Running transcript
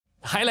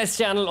highlights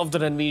channel of the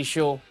Ranveer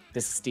Show.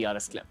 This is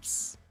TRS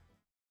Clips.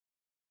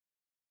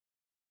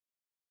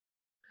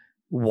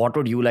 What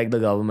would you like the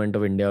government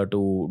of India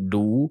to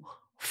do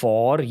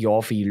for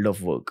your field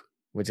of work,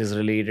 which is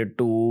related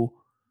to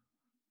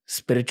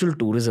spiritual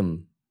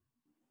tourism?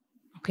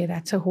 Okay,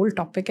 that's a whole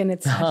topic in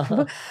itself.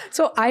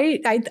 So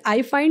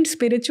I find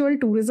spiritual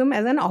tourism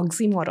as an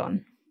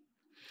oxymoron.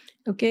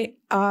 Okay,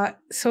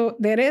 so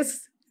there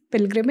is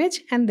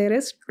pilgrimage and there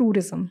is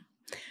tourism.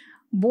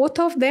 Both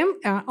of them,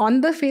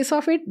 on the face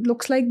of it,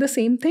 looks like the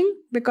same thing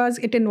because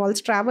it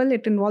involves travel,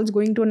 it involves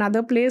going to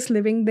another place,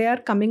 living there,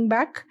 coming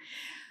back.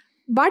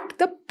 But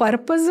the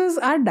purposes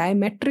are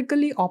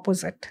diametrically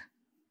opposite.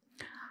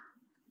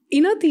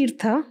 In a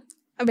tirtha,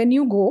 when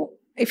you go,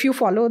 if you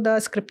follow the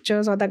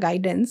scriptures or the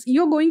guidance,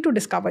 you're going to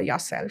discover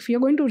yourself. You're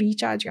going to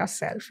recharge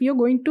yourself. You're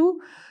going to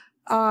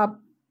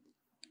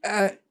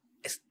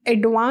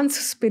advance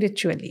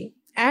spiritually.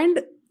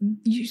 And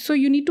so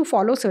you need to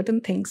follow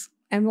certain things.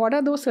 And what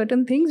are those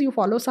certain things? You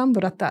follow some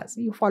vratas.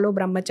 You follow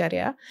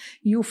brahmacharya.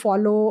 You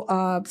follow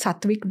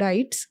sattvic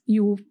diets.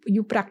 You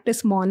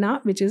practice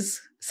mauna, which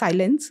is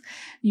silence.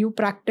 You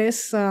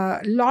practice a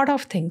lot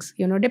of things.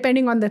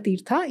 Depending on the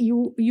tirtha,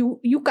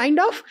 you kind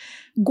of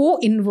go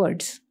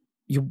inwards.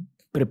 You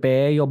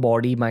prepare your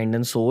body, mind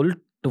and soul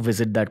to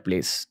visit that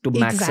place, to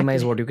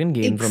maximize what you can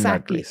gain from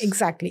that place.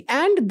 Exactly.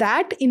 And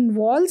that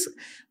involves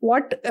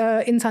what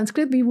in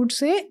Sanskrit we would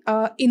say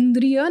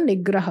indriya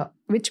nigraha,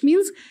 which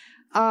means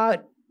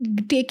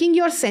taking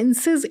your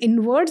senses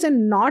inwards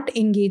and not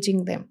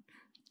engaging them.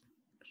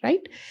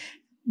 Right?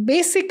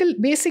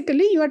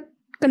 Basically, you are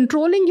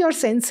controlling your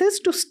senses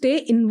to stay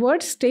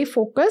inward, stay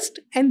focused,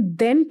 and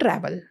then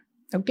travel.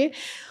 Okay?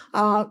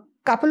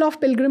 Couple of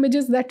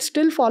pilgrimages that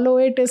still follow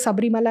it is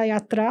Sabrimala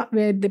Yatra,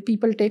 where the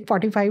people take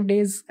 45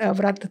 days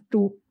vrat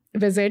to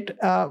visit.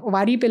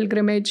 Wari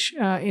pilgrimage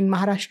in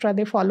Maharashtra,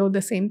 they follow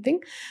the same thing.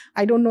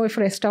 I don't know if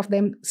rest of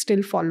them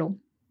still follow.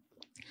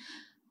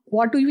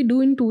 What do we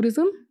do in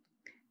tourism?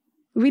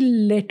 We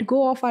let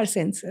go of our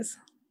senses.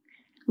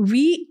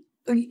 We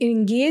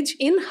engage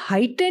in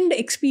heightened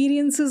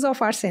experiences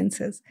of our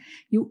senses.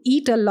 You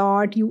eat a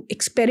lot, you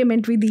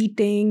experiment with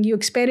eating, you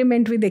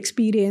experiment with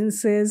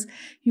experiences,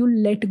 you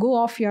let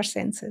go of your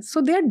senses.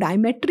 So they are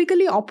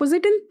diametrically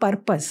opposite in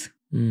purpose.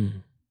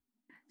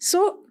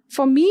 So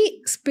for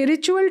me,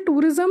 spiritual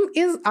tourism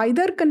is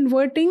either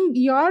converting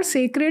your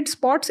sacred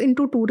spots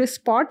into tourist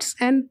spots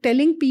and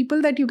telling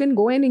people that you can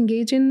go and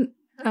engage in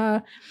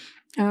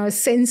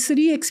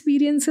sensory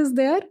experiences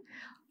there,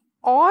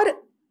 or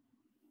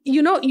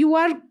you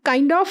are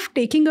kind of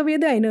taking away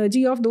the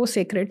energy of those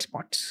sacred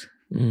spots.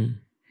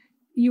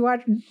 You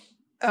are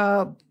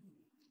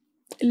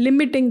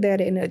limiting their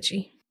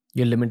energy.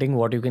 You're limiting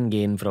what you can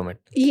gain from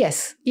it.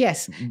 Yes.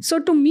 So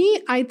to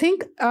me, I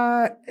think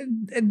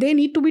they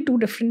need to be two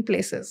different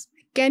places.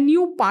 Can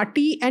you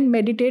party and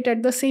meditate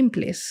at the same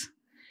place?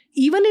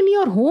 Even in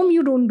your home,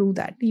 you don't do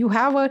that. You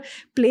have a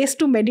place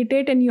to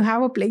meditate and you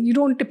have a place. You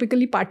don't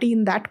typically party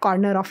in that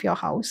corner of your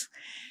house.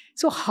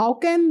 So how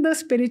can the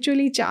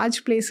spiritually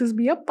charged places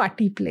be a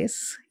party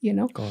place,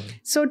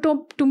 So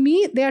to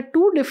me, there are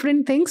two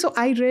different things. So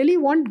I really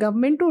want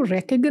government to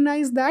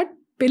recognize that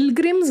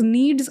pilgrims'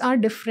 needs are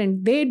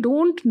different. They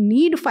don't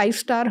need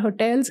 5-star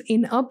hotels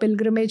in a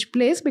pilgrimage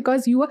place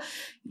because you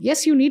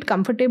need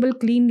comfortable,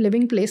 clean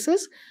living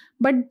places,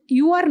 but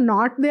you are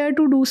not there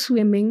to do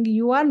swimming.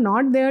 You are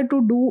not there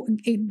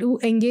to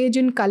engage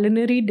in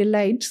culinary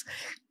delights.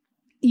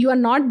 You are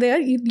not there.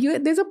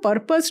 There's a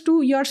purpose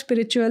to your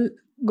spiritual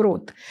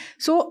growth.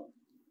 So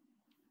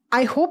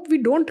I hope we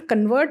don't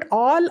convert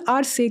all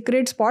our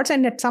sacred spots.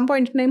 And at some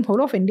point in time,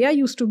 whole of India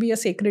used to be a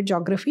sacred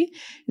geography.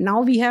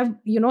 Now we have,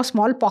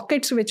 small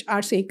pockets which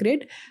are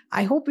sacred.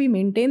 I hope we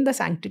maintain the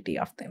sanctity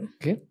of them.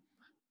 Okay.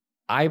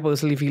 I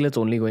personally feel it's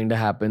only going to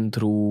happen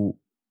through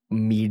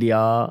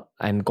media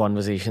and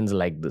conversations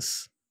like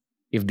this.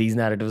 If these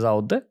narratives are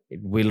out there, it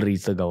will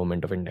reach the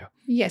government of India.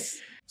 Yes.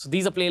 So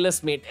these are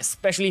playlists made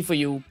especially for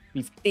you.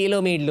 We've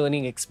tailor-made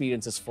learning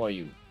experiences for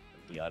you.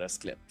 TRS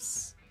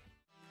Clips.